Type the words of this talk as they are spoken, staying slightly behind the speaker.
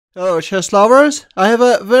Hello chess lovers, I have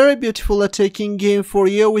a very beautiful attacking game for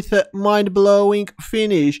you with a mind-blowing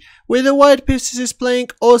finish, where the white pieces is playing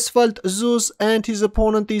Oswald Seuss and his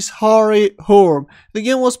opponent is Harri Hurme. The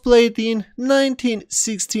game was played in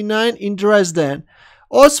 1969 in Dresden.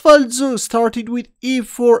 Oswald Seuss started with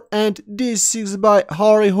e4 and d6 by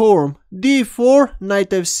Harri Hurme. d4, knight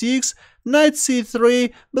f6, knight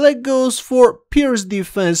c3, black goes for Pirc's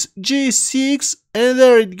defense, g6, and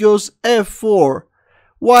there it goes f4.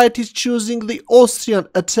 White is choosing the Austrian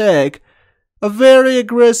attack, a very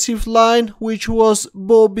aggressive line which was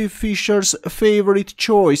Bobby Fischer's favorite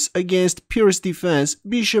choice against Pirc's defense.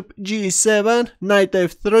 Bishop g7, knight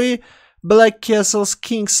f3, black castles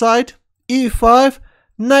kingside, e5,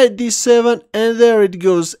 knight d7, and there it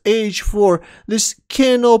goes, h4. This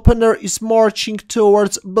can opener is marching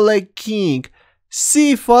towards black king.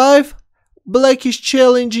 c5, black is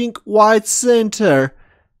challenging white's center.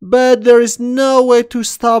 But there is no way to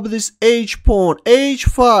stop this h-pawn.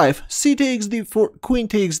 h5, c takes d4, queen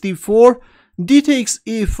takes d4, d takes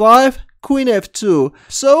e5, queen f2.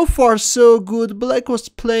 So far so good, black was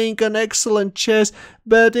playing an excellent chess,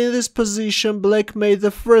 but in this position black made the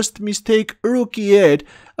first mistake, rook e8.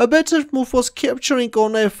 A better move was capturing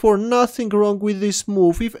on f4, nothing wrong with this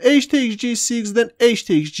move. If h takes g6, then h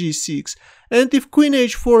takes g6. And if queen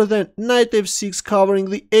h4, then knight f6 covering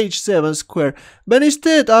the h7 square. But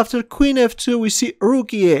instead, after queen f2, we see rook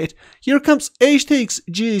e8. Here comes h takes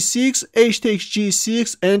g6, h takes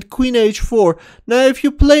g6, and queen h4. Now if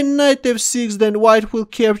you play knight f6, then white will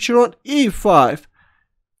capture on e5.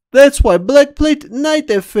 That's why black played knight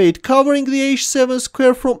f8, covering the h7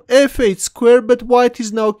 square from f8 square, but white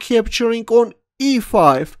is now capturing on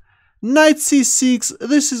e5. Knight c6,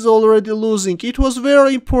 this is already losing. It was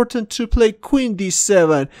very important to play queen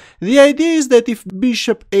d7. The idea is that if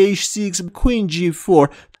bishop h6, queen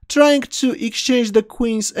g4, trying to exchange the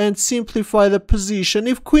queens and simplify the position.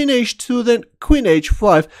 If queen h2, then queen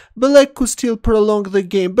h5, black could still prolong the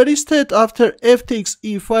game, but instead after f takes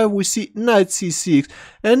e5 we see knight c6,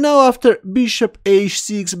 and now after bishop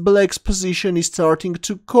h6 black's position is starting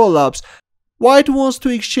to collapse. White wants to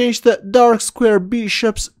exchange the dark square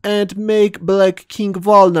bishops and make black king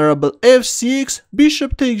vulnerable. f6,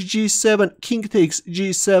 bishop takes g7, king takes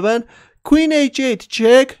g7, queen h8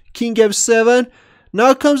 check, king f7.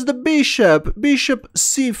 Now comes the bishop, bishop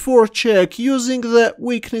c4 check, using the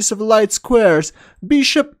weakness of light squares,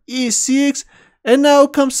 bishop e6, and now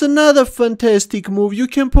comes another fantastic move. You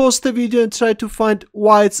can pause the video and try to find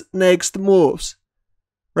white's next moves.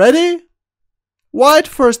 Ready? White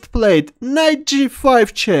first played knight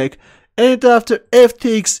g5 check, and after f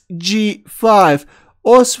takes g5,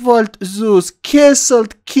 Oswald Seuss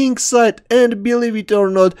castled kingside, and believe it or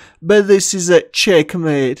not, but this is a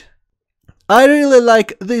checkmate. I really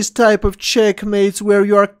like this type of checkmates where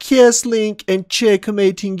you are castling and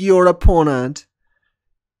checkmating your opponent.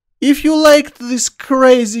 If you liked this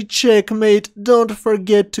crazy checkmate, don't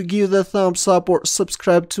forget to give the thumbs up or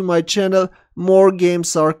subscribe to my channel. More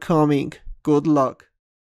games are coming. Good luck.